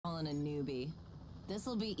killing a newbie.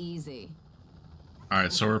 This'll be easy.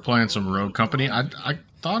 Alright, so we're playing some Rogue Company. I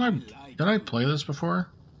thought did I play this before?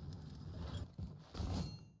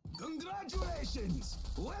 Congratulations!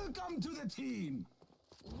 Welcome to the team!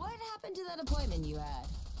 What happened to that appointment you had?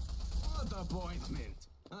 What appointment?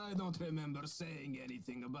 I don't remember saying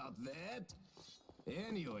anything about that.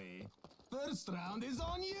 Anyway, first round is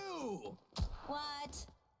on you! What?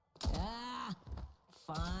 Ah,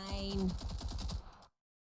 fine.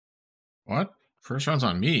 What? First round's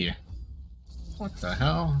on me. What the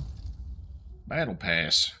hell? Battle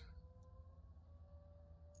Pass.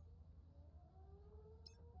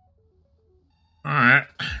 Alright.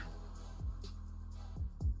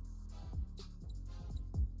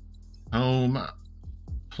 Home.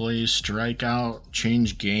 Play Strikeout.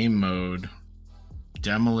 Change game mode.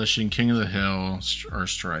 Demolition, King of the Hill, or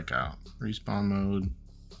Strikeout. Respawn mode.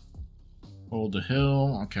 Hold the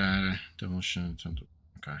hill. Okay. Demolition.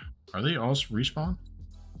 Okay. Are they all respawn?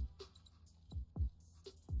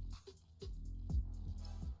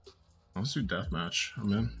 Let's do deathmatch.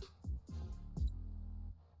 I'm in.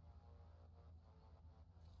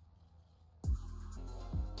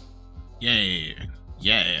 Yeah.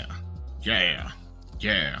 Yeah. Yeah.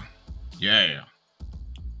 Yeah. Yeah.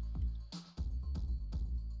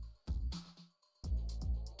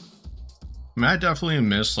 I mean, I definitely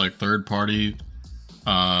miss like third-party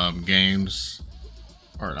games,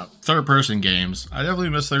 or not, third-person games. I definitely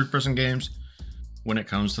miss third-person games when it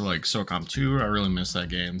comes to like SOCOM 2. I really miss that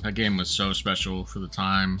game. That game was so special for the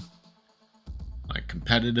time. Like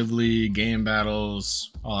competitively, game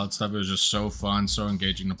battles, all that stuff. It was just so fun, so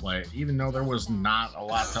engaging to play, even though there was not a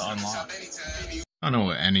lot to unlock. I don't know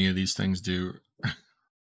what any of these things do.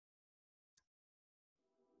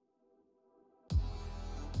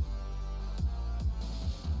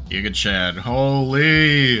 Giga Chad,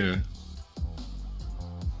 holy!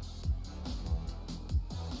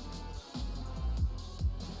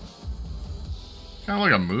 Kind of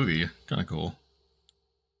like a movie, kind of cool.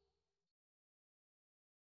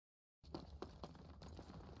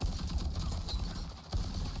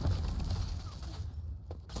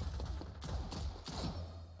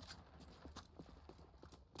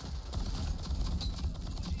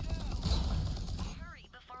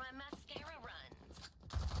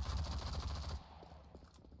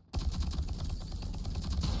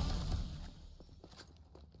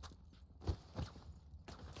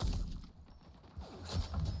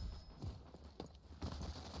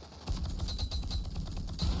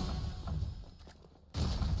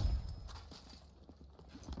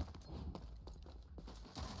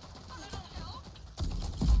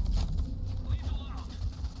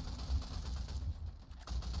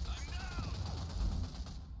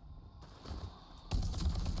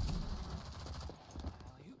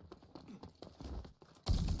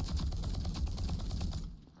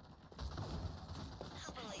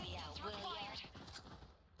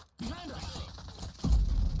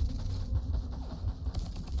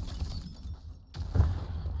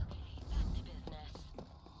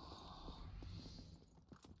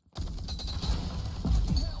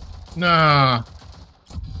 Nah.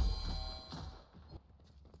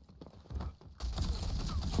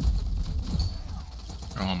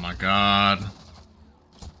 Oh my god.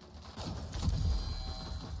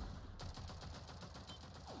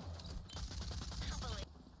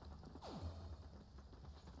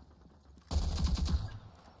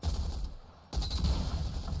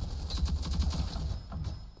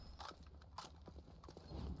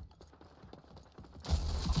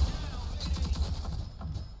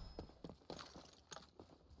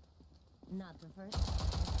 Not the first.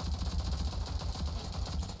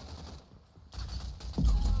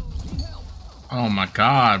 Oh my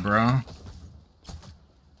god, bro.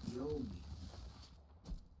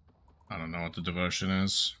 I don't know what the devotion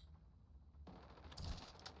is.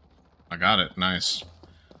 I got it. Nice.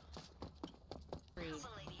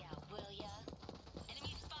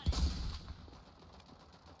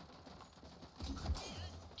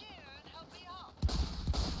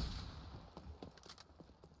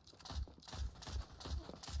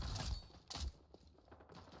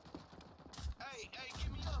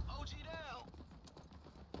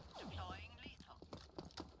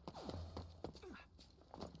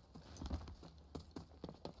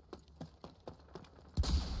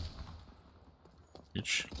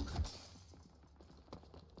 Bitch.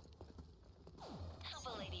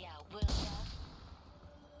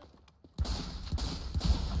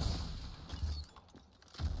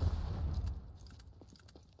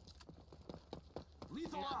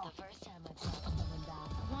 Not the first time I've thought of coming back.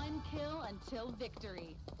 One kill until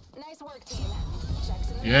victory. Nice work, team. Checks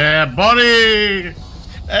in the Yeah, buddy!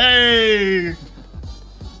 Hey!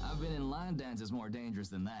 I've been in line dances more dangerous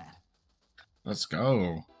than that. Let's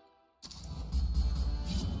go.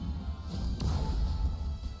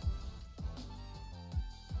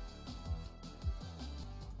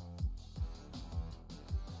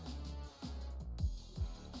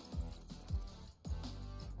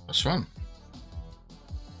 That's fun.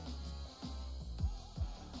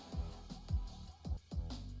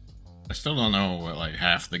 I still don't know what like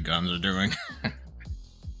half the guns are doing.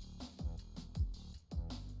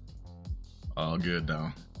 All good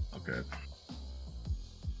though. All good.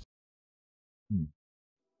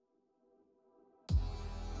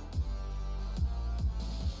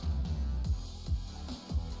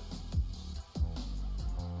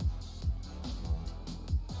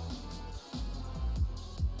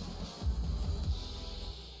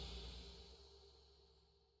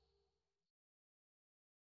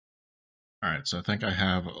 Alright, so I think I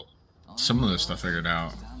have some of this stuff figured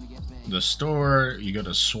out. The store, you go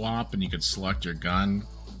to swap and you could select your gun.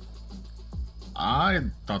 I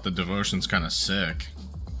thought the devotion's kind of sick.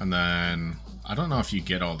 And then, I don't know if you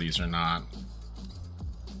get all these or not.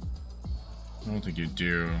 I don't think you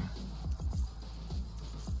do.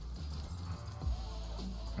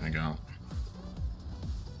 There you go.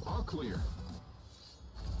 All clear.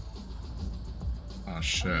 Oh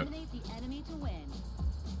shit. Eliminate the enemy to win.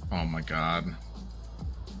 Oh my god.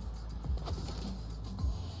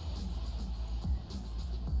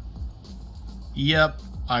 Yep,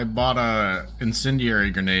 I bought a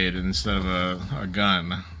incendiary grenade instead of a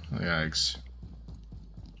gun. Yikes.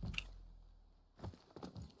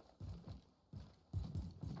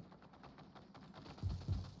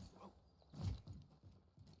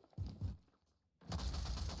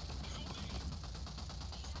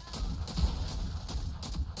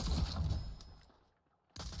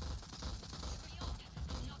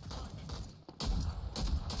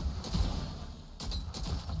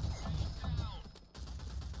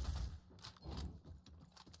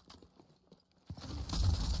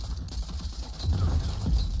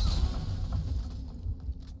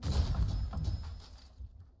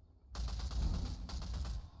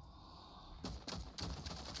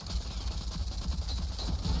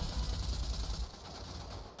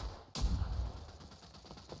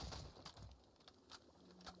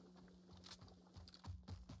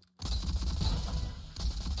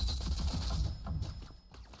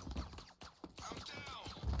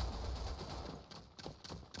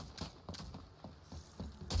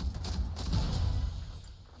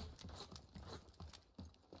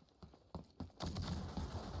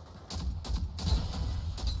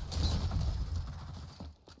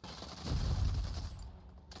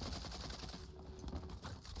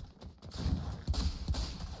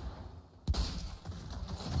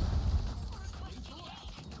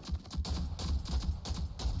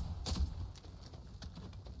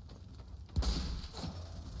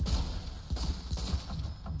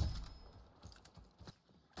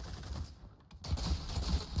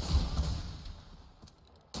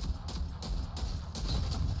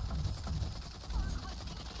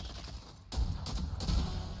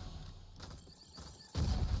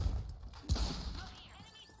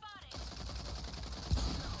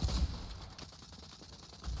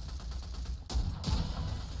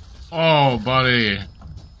 Oh, buddy.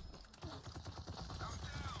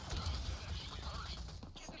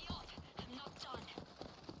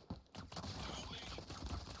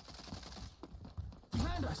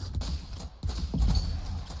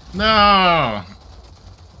 No.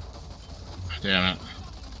 Damn it.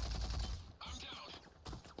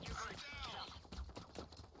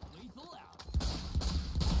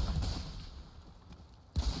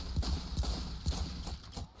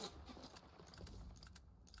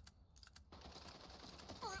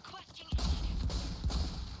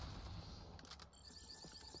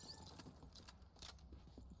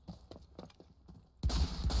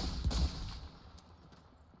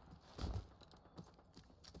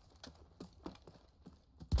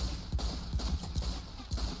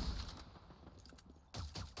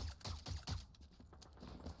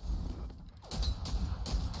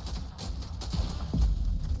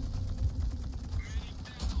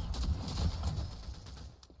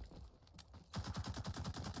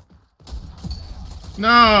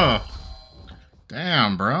 No!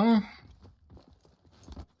 Damn, bro.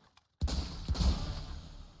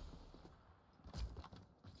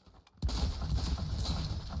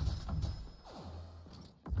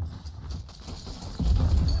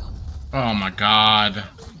 Oh my god.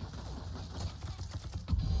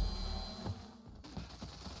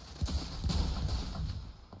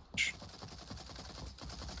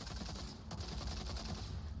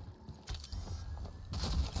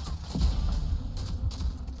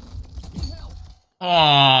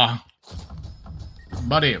 Oh,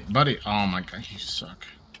 buddy. Oh my god, you suck.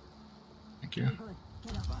 Thank you.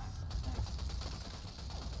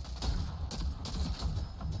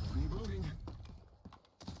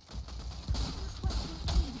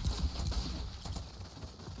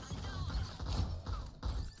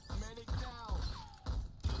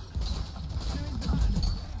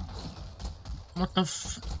 What the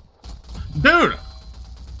f... Dude!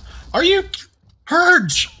 Are you...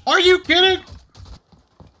 Purge! Are you kidding?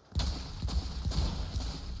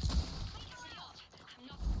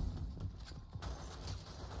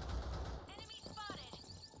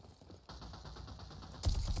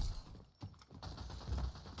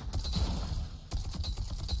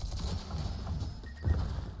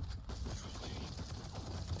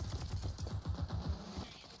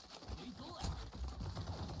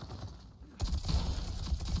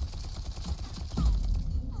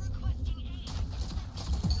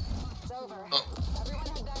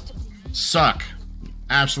 Suck.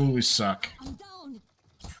 Absolutely suck. I'm down.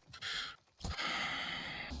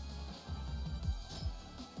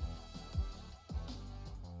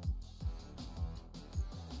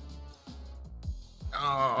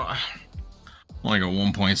 Oh, only got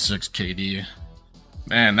 1.6 KD.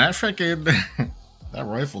 Man, that freaking that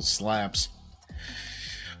rifle slaps.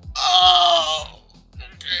 Oh,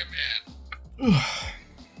 okay, man.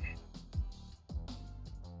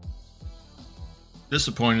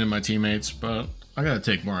 Disappointed in my teammates, but I gotta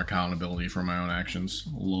take more accountability for my own actions.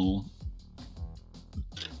 Lol.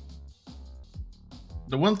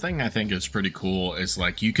 The one thing I think is pretty cool is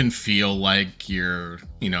like you can feel like you're,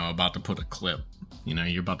 you know, about to put a clip. You know,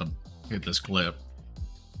 you're about to hit this clip.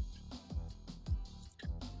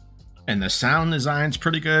 And the sound design's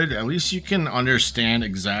pretty good. At least you can understand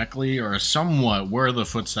exactly or somewhat where the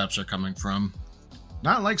footsteps are coming from.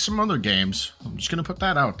 Not like some other games. I'm just gonna put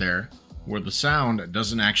that out there, where the sound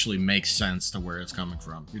doesn't actually make sense to where it's coming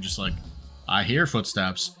from. You're just like, I hear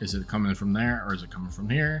footsteps. Is it coming from there or is it coming from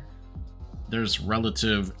here? There's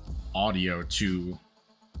relative audio to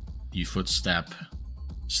the footstep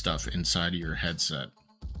stuff inside of your headset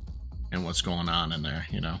and what's going on in there,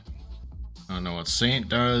 you know? I don't know what Saint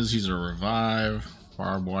does. He's a revive,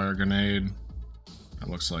 barbed wire grenade. That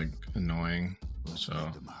looks like annoying.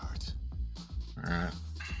 So, alright.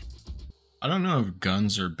 I don't know if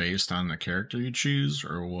guns are based on the character you choose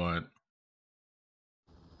or what.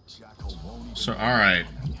 So, alright.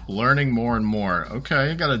 Learning more and more.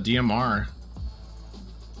 Okay, got a DMR.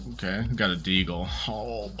 Okay, got a Deagle.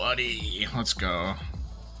 Oh, buddy. Let's go.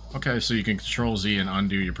 Okay, so you can control Z and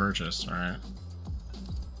undo your purchase. Alright.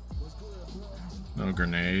 No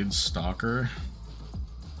grenades. Stalker.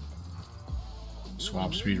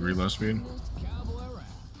 Swap speed, reload speed.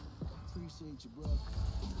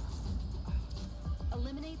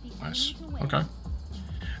 Nice. Okay.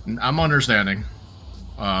 I'm understanding.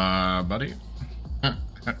 Buddy.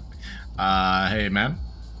 Hey, man.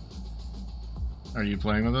 Are you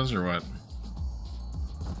playing with us or what?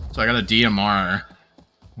 So I got a DMR.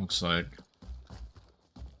 Looks like.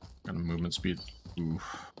 Got a movement speed. Ooh,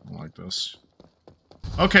 I don't like this.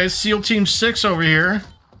 Okay, SEAL Team 6 over here.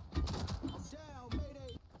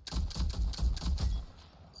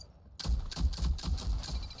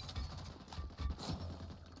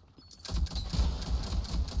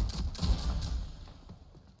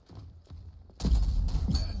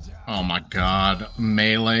 Oh my god,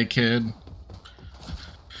 melee kid.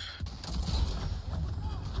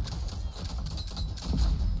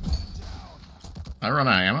 I run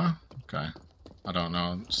out of ammo? Okay. I don't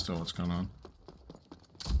know still what's going on.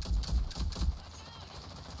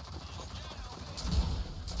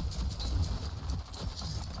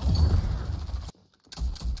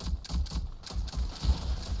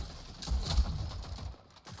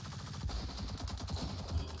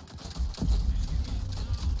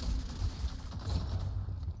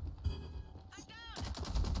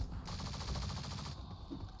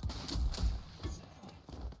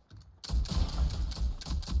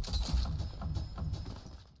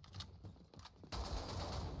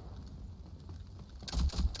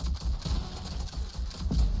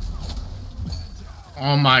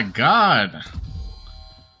 Oh my god.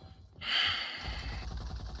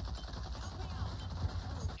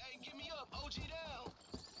 Hey, give me up, OG down.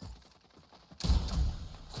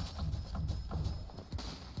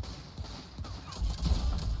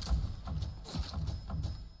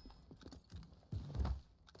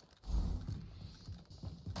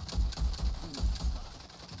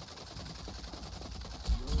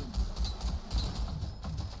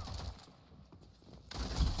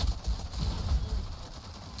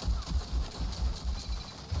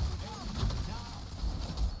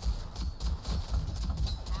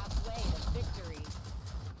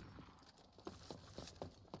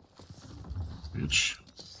 bitch.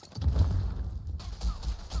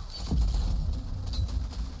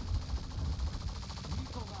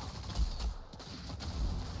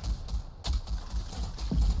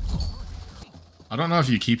 I don't know if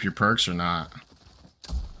you keep your perks or not.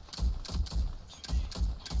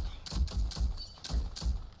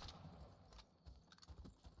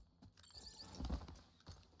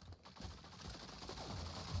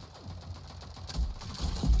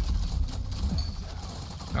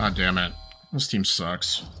 God damn it. This team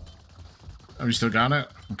sucks. Oh, you still got it?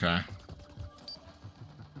 Okay.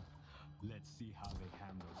 Let's see how they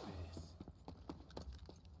handle this.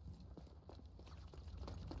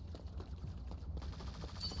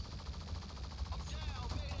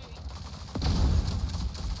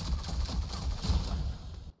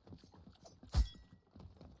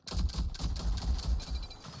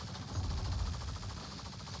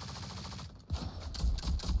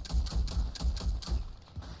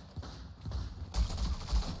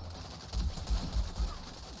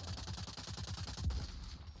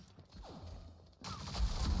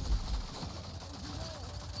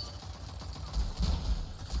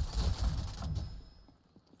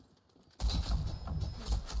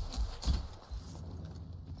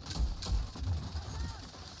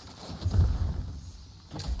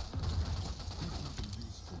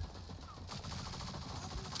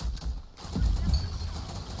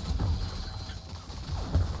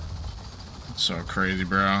 So crazy,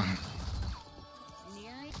 bro.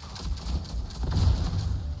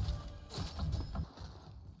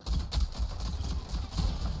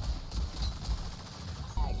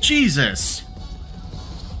 Jesus!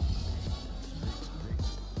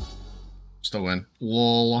 Still win.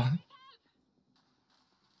 Lol.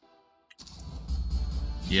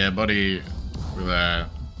 Yeah, buddy. Look at that.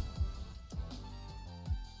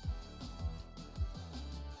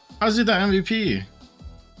 How's he the MVP?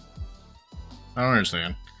 I don't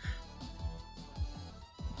understand.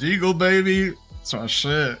 Deagle, baby. That's my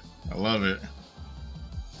shit. I love it.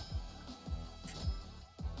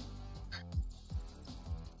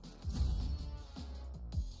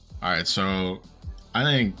 Alright, so I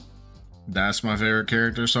think that's my favorite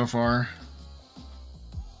character so far.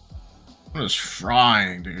 I'm just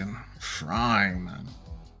frying, dude. Frying, man.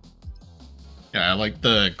 Yeah, I like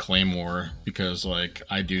the Claymore because, like,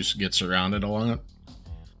 I do get surrounded a lot.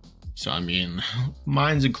 So, I mean,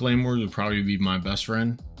 mines and Claymores would probably be my best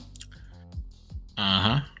friend.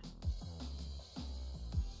 Uh-huh.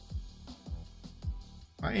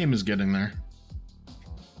 My aim is getting there.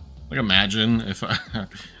 Like, imagine if I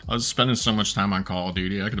was spending so much time on Call of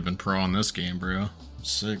Duty, I could have been pro on this game, bro.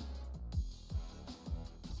 Sick.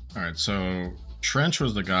 Alright, so Trench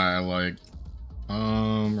was the guy I liked.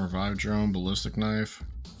 Revive drone, ballistic knife.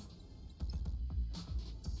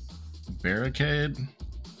 Barricade.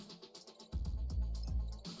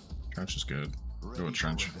 Trench is good. Go with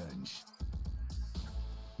Trench.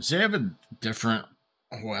 Does he have a different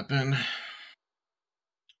weapon?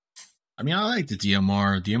 I mean, I like the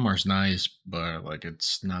DMR. DMR's nice, but like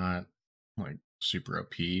it's not like super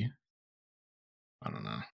OP. I don't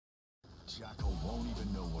know.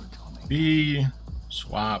 B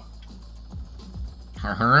swap.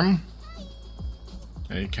 Herm.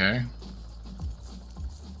 AK.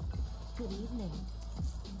 Good evening.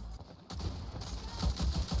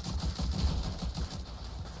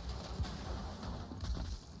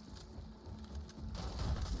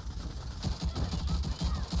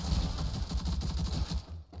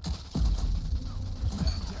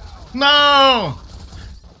 No!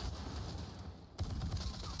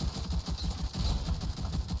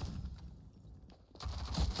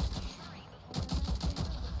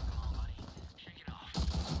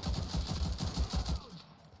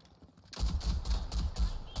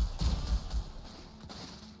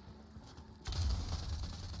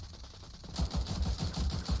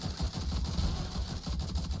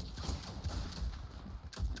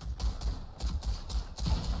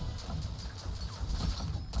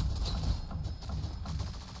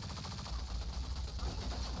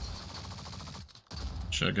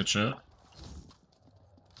 Shit, good shit.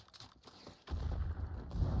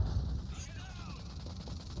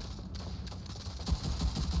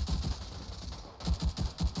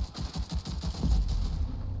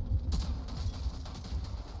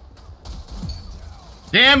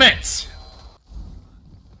 Damn it!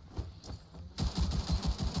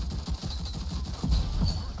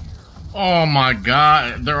 Oh my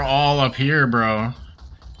god, they're all up here, bro. I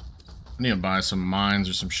need to buy some mines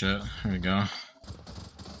or some shit. There we go.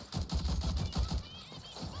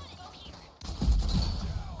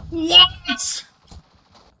 What?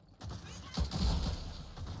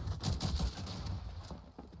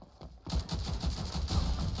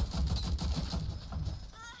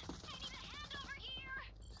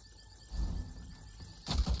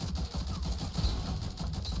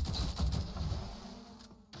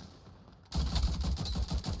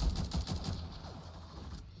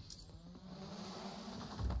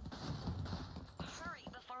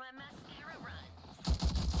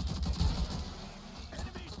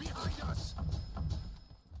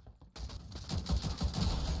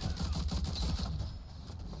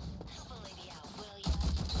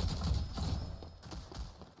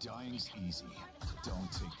 is easy.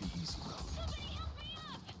 Don't take the easy road.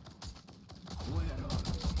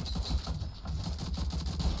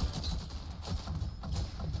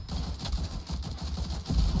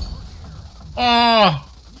 Oh!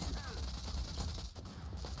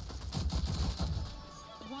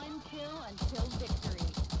 One kill until victory.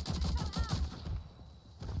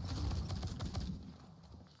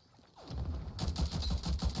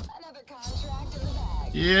 Another contract in the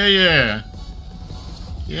bag. Yeah, yeah.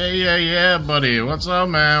 Yeah, buddy. What's up,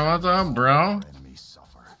 man? What's up, bro? Enemies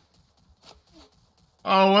suffer.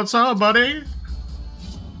 Oh, what's up, buddy?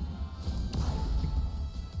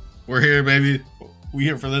 We're here, baby. We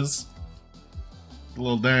here for this. A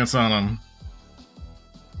little dance on him.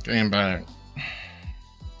 Came back.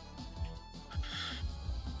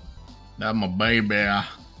 That my baby.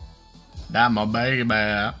 That my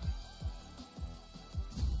baby.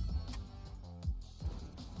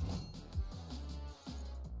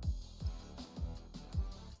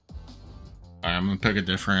 Alright, I'm gonna pick a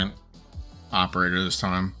different operator this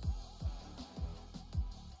time.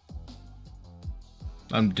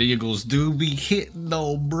 Them deagles do be hitting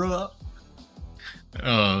though, bruh.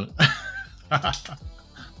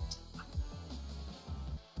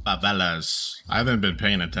 Favelas. I haven't been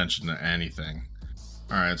paying attention to anything.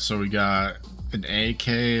 Alright, so we got an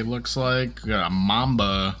AK, looks like. We got a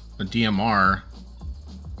Mamba, a DMR.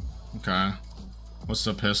 Okay. What's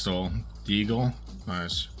the pistol? Deagle?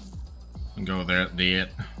 Nice. And go there, the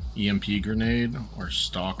EMP grenade or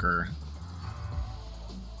Stalker.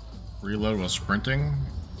 Reload while sprinting?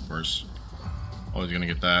 Of course. Always gonna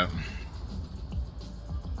get that.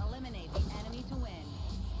 Eliminate the enemy to win.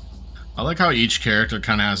 I like how each character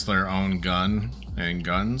kind of has their own gun and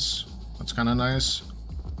guns. That's kind of nice.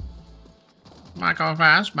 Michael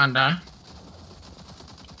Fassbender.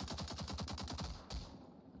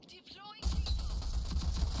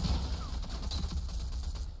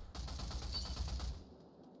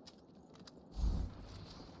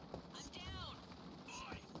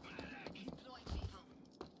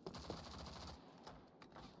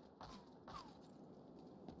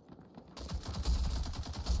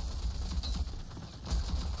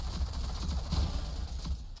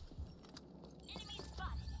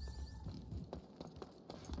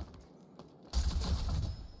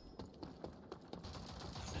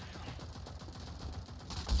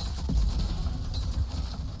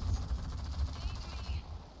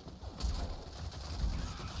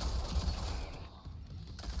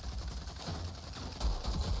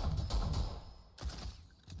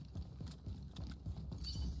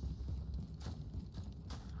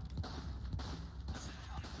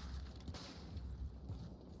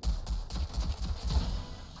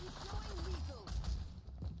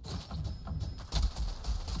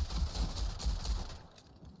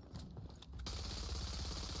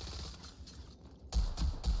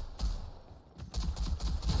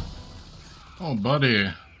 Oh, buddy.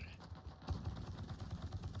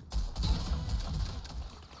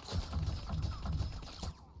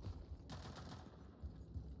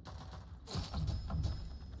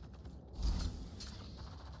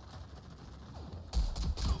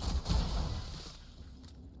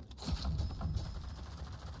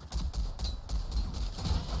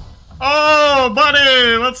 Oh,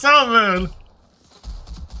 buddy, what's up, man?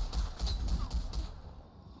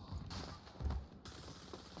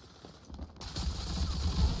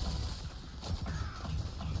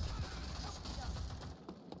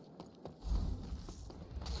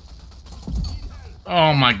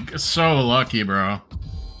 Oh my, so lucky, bro.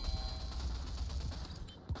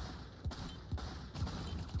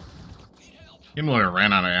 He literally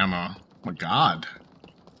ran out of ammo. Oh my god.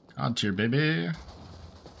 God tier, baby.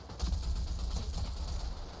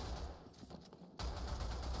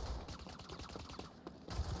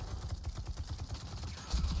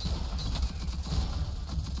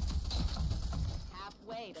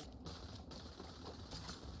 Halfway to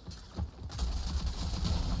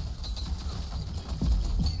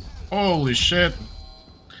Holy shit.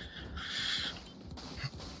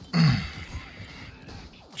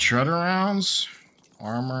 Shredder rounds,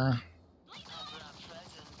 armor.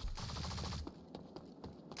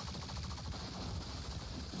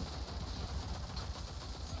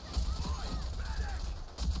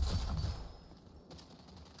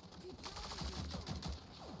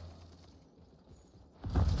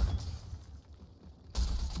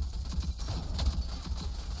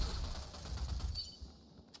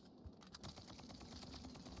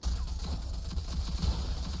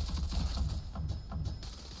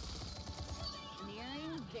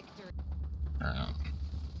 nearing victory.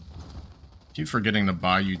 Keep forgetting to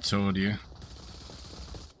buy utility.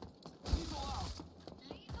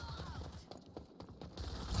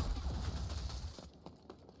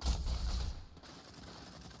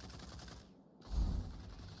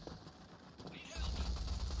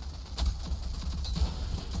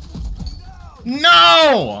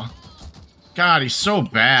 No! God, he's so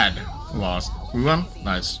bad. Lost. We won?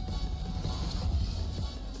 Nice.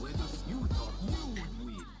 You thought you would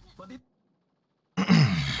win, but it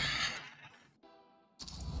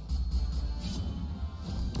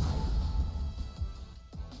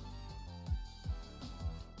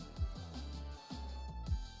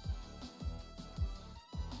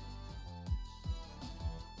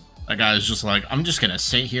That guy's just like, I'm just gonna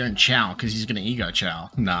sit here and chow because he's gonna ego chow.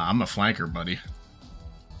 Nah, I'm a flanker, buddy.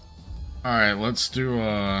 Alright, let's do,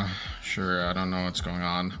 sure, I don't know what's going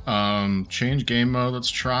on. Change game mode. Let's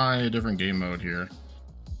try a different game mode here.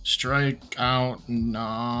 Strike out,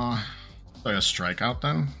 nah. Play a strikeout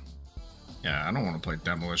then? Yeah, I don't want to play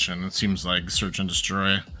demolition. It seems like search and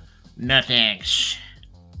destroy. No thanks.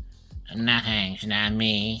 No thanks, not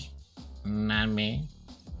me. Not me.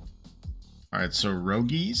 Alright, so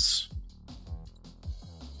Rogies.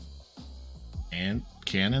 And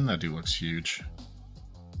Cannon, that dude looks huge.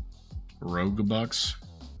 Rogue Bucks.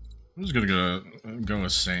 I'm just gonna go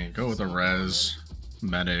with Saint. Go with a res.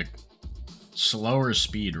 Medic. Slower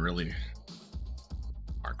speed, really.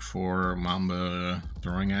 Mark 4, Mamba,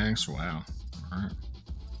 throwing axe. Wow. Alright.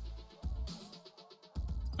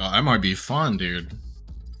 Oh, that might be fun, dude. Do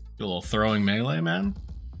a little throwing melee, man.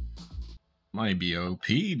 Might be OP,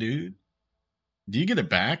 dude. Do you get it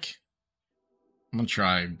back? I'm gonna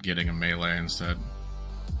try getting a melee instead.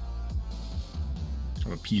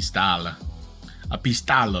 Or a pistola. A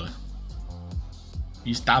pistola.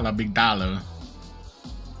 Pistola, big dollar.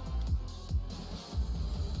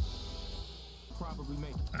 probably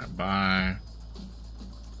make it. Alright,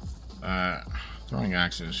 bye. Throwing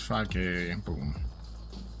axes, 5k, boom.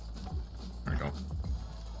 There we go.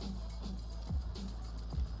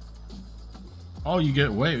 Oh, you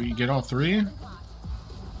get, wait, you get all three? How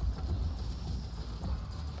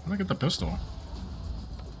do I get the pistol?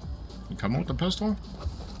 You come with the pistol?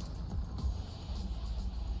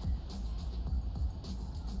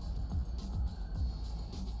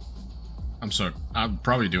 I'm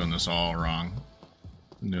probably doing this all wrong.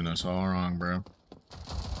 I'm doing this all wrong, bro.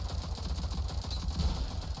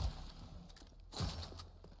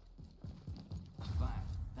 Fine,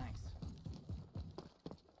 thanks.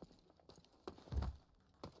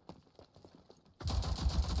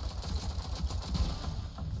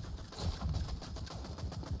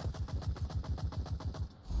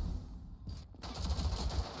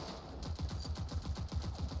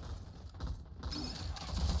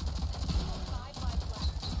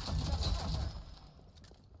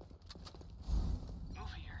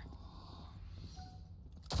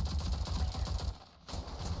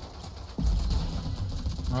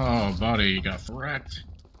 Oh, buddy, you got wrecked.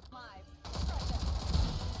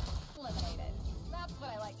 Eliminated. That's what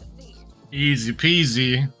I like to see. Easy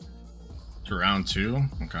peasy. To round 2.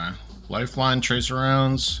 Okay. Lifeline, tracer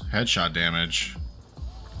rounds, headshot damage.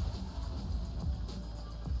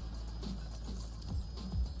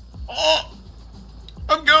 Oh!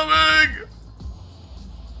 I'm coming!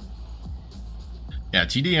 Yeah,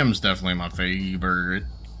 TDM's definitely my favorite.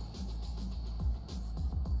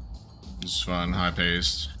 This is fun,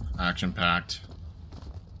 high-paced, action-packed.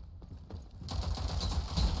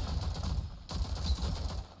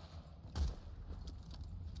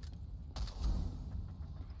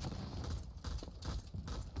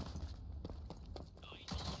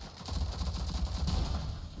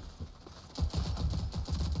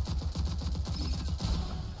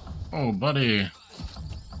 Oh, buddy.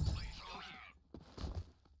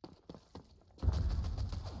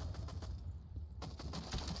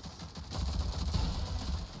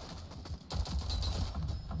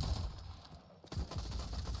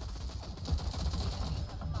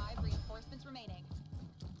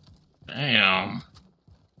 Damn.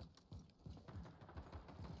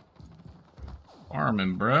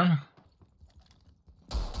 Farming, bruh.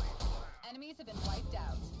 Enemies have been wiped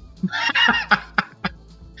out.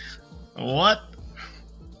 What?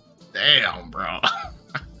 Damn, bro.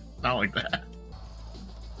 Not like that.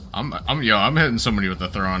 I'm hitting somebody with a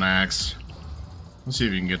throwing axe. Let's see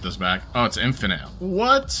if you can get this back. Oh, it's infinite.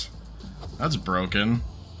 What? That's broken.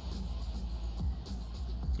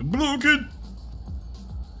 Broken.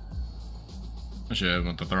 I should have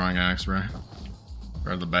with the throwing axe, bro.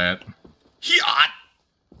 Or the bat. Yacht!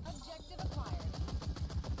 Objective acquired.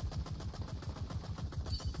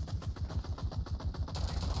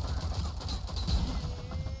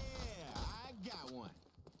 Yeah, I got one.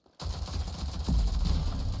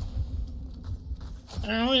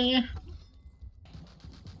 Oh, yeah.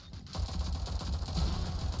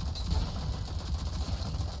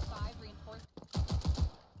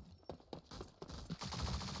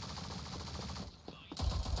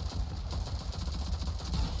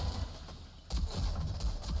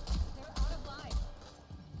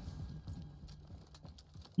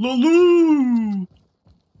 Lulu!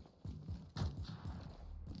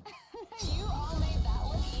 You all made that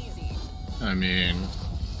look easy. I mean,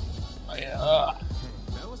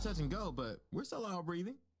 That was touch and go, but we're still all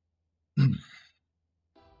breathing.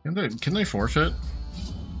 can they forfeit?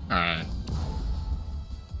 All right.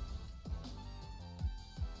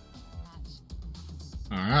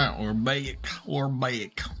 All right, we're back. We're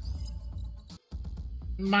back.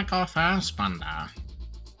 Back off ass panda.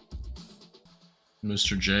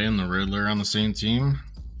 Mr. J and the Riddler on the same team.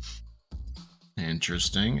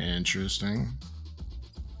 Interesting, interesting.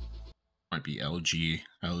 Might be LG.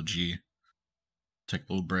 Take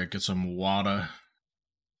a little break, get some water.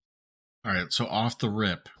 Alright, so off the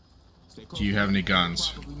rip, do you have any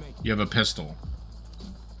guns? You have a pistol.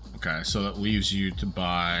 Okay, so that leaves you to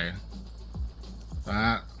buy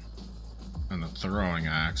that and the throwing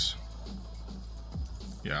axe.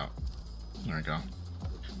 Yeah, there we go.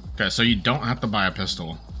 Okay, so you don't have to buy a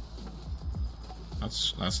pistol.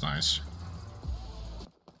 That's nice.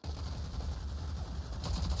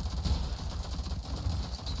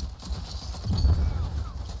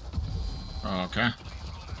 Okay.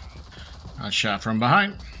 Got shot from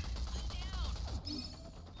behind.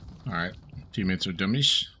 Alright. Teammates are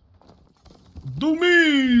dummies.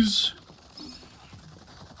 Dummies!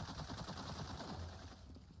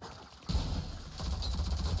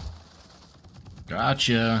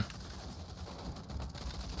 Gotcha.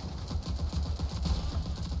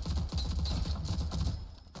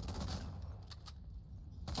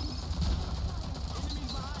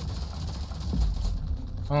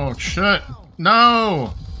 Oh shit.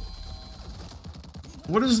 No!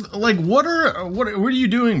 What is, like, what are you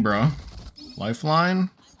doing, bro? Lifeline?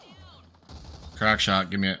 Crack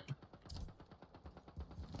shot, give me it.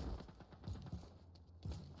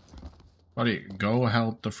 Buddy, go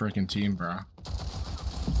help the freaking team, bro.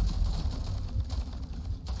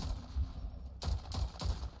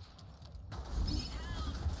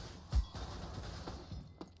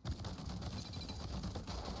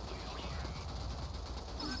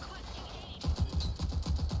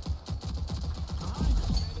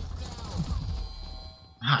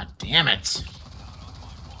 Ah, damn it.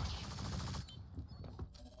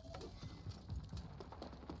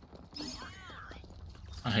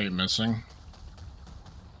 I hate missing.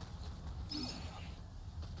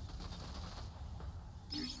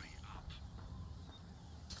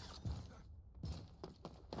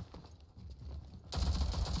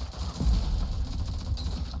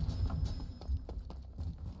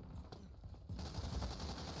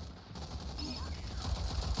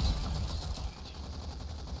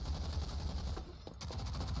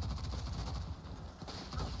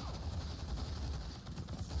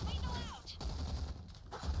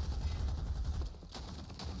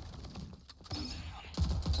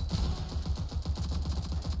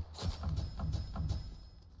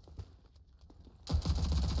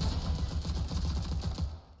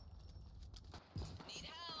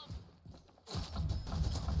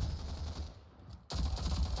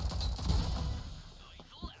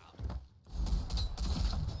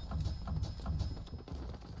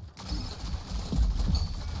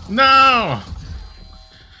 No!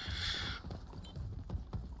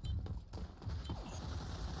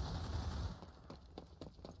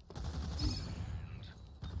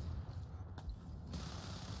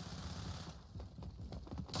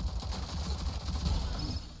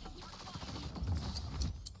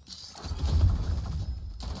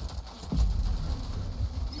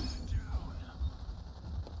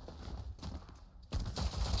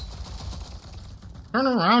 Turn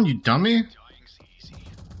around, you dummy.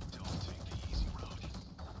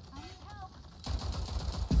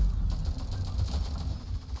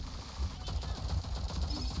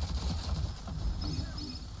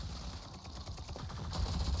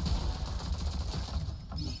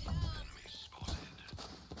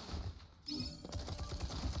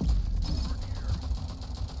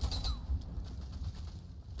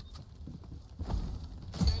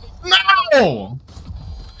 No!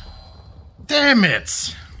 Damn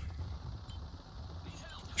it!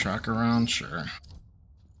 Track around, sure.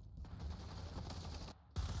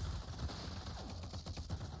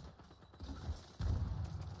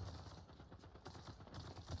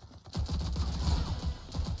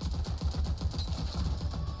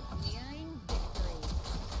 Nearing victory.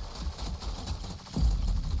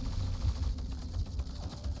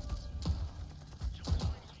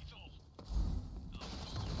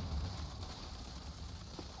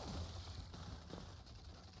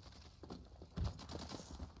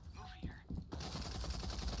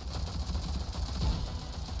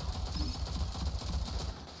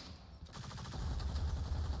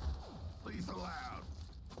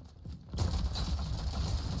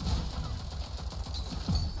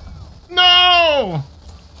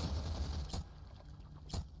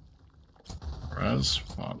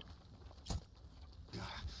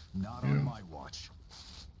 Not on my watch.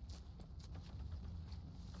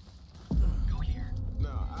 Go here. No,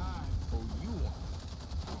 I owe you one.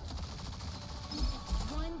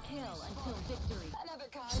 One kill until victory. Another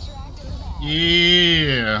contract in the bag.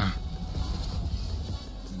 Yeah.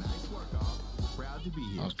 Nice work, all. Proud to be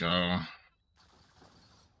here. Let's go.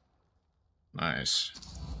 Nice.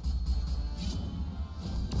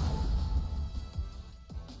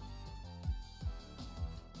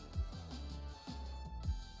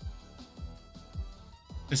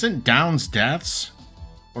 Isn't downs deaths?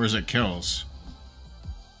 Or is it kills?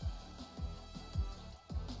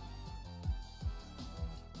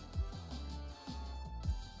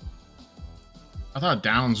 I thought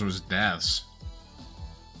downs was deaths.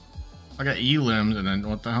 I got elims and then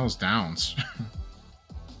what the hell's downs?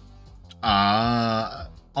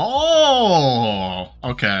 Oh,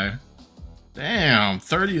 okay. Damn,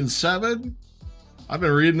 30 and 7? I've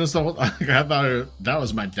been reading this the whole I thought that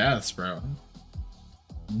was my deaths, bro.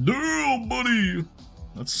 Damn, buddy.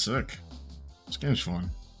 That's sick. This game's fun.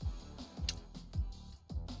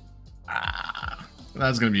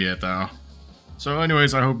 That's gonna be it though. So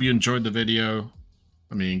anyways, I hope you enjoyed the video.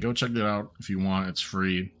 I mean, go check it out if you want. It's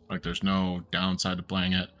free. Like, there's no downside to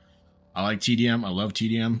playing it. I like TDM. I love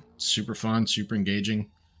TDM. It's super fun, super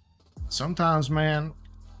engaging. Sometimes, man,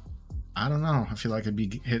 I don't know. I feel like I'd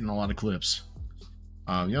be hitting a lot of clips.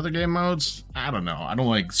 The other game modes, I don't know. I don't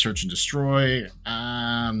like search and destroy.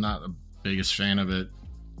 I'm not the biggest fan of it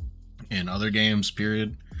in other games,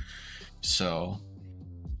 period. So,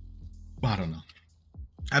 I don't know.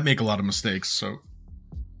 I make a lot of mistakes, so,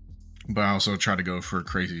 but I also try to go for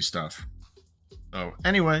crazy stuff. So,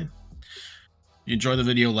 anyway, if you enjoy the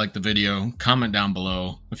video, like the video, comment down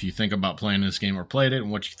below if you think about playing this game or played it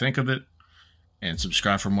and what you think of it, and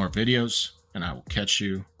subscribe for more videos, and I will catch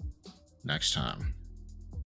you next time.